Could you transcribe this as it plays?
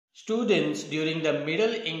Students, during the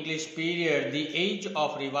Middle English period, the age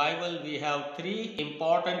of revival, we have three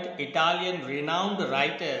important Italian renowned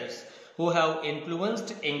writers who have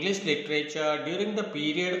influenced English literature during the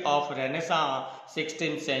period of Renaissance,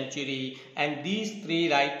 16th century, and these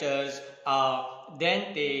three writers are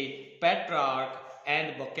Dante, Petrarch,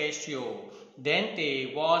 and Boccaccio.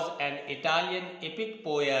 Dante was an Italian epic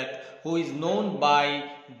poet who is known by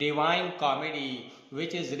Divine Comedy,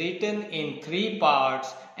 which is written in 3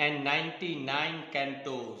 parts and 99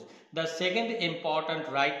 cantos. The second important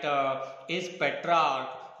writer is Petrarch,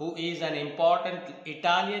 who is an important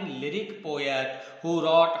Italian lyric poet who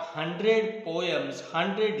wrote 100 poems,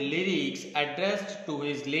 100 lyrics addressed to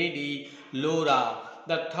his lady Laura.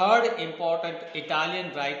 The third important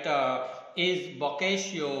Italian writer is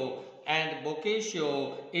Boccaccio, and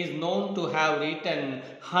Boccaccio is known to have written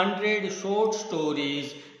 100 short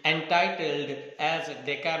stories entitled as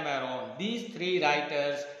Decameron. These three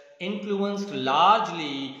writers influenced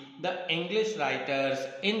largely the English writers.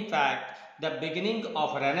 In fact, the beginning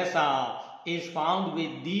of Renaissance is found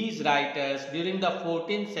with these writers during the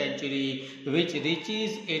 14th century, which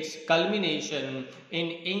reaches its culmination in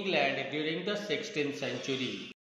England during the 16th century.